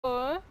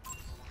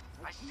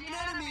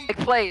Make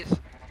plays.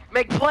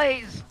 Make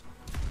plays.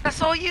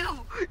 That's all you.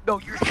 No,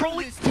 you're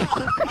trolling.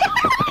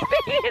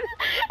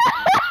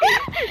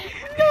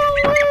 No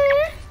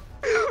way.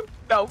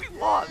 No, we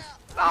lost.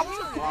 No, we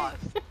lost.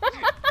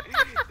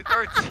 It's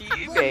our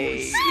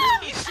teammate.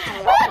 He's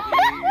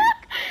trolling.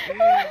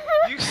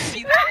 You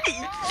see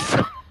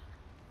that?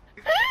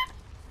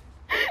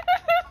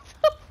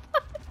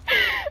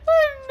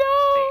 Oh no.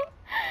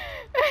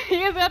 He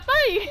got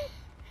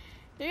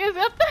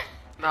that.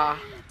 Nah.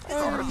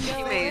 Oh, Our no.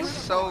 teammate is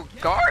so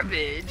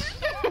garbage.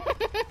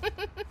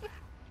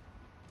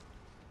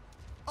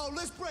 Oh,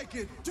 let's break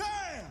it.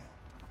 Damn!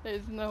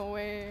 There's no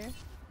way.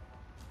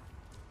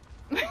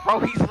 Bro,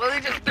 he's literally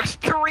just, there's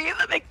 3 of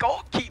them at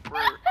goalkeeper.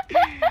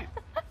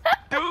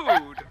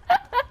 Dude.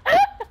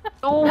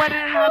 No, I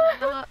didn't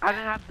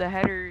have the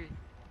header.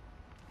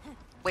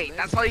 Wait,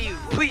 that's all you.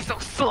 Please don't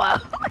slow.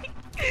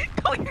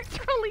 No, you're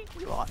trolling.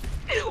 We lost.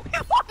 We lost. No,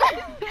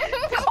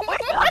 we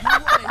lost. You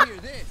wanna hear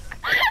this?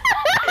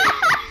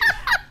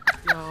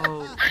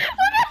 Yo.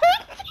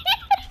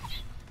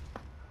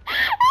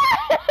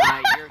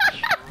 Nah, you're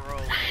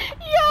trolling.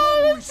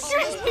 Yo, Let's that's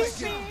break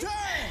crazy. it.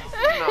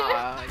 Damn!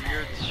 Nah,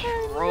 you're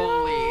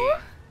trolling.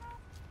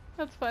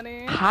 That's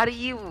funny. How do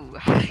you?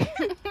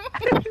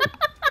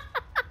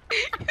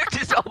 You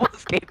just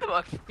almost gave them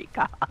a freak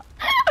out.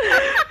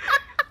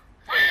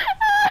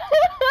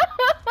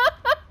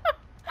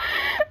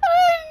 Oh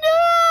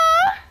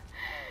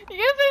no!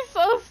 You guys are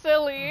so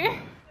silly.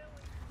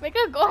 Make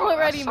a goal Bro, I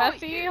already, saw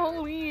Messi. you.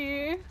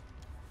 Holy.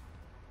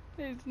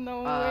 There's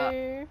no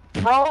way.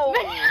 Bro.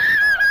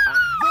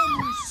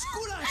 Vamos,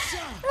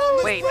 esculacha! Oh,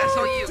 let's Wait, break that's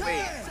all it. you. Damn!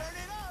 Wait.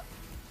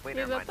 Wait, Is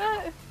never that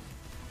mind.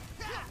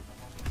 that?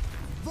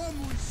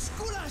 Vamos,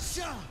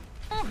 esculacha!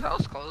 Oh, that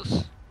was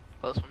close.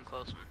 Close one,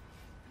 close one.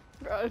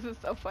 Bro, this is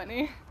so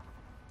funny.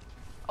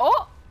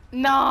 Oh!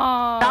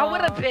 No! That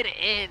would have been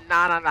in.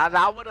 Nah.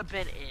 That would have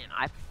been in.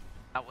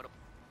 That would have.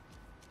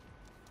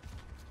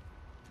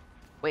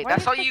 Wait, Why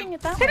that's are all you you. flipping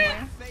it that way?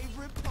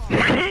 Favorite part.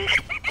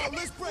 Oh,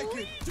 let's break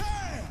it.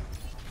 Damn!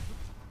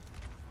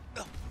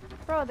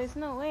 Bro, there's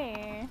no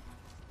way.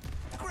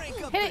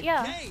 Crank up Hit it, the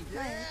yeah. game.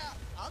 Nice.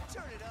 I'll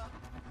turn it up.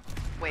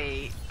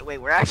 Wait,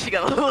 we're actually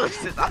gonna lose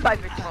this. I'm not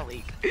even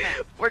trolling.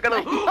 We're gonna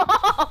lose.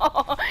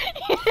 Oh.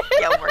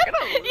 Yeah, we're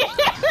gonna lose.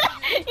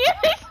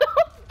 You're so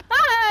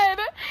bad.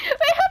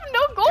 They have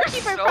no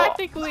goalkeeper so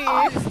practically.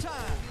 It's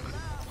time.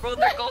 Bro,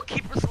 their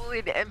goalkeeper's literally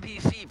an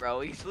NPC,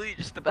 bro. He's literally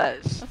just the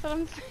best. That's what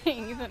I'm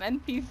saying. He's an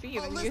NPC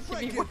Oh, and let's you should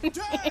be break it. winning.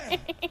 Damn!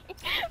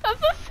 That's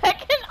the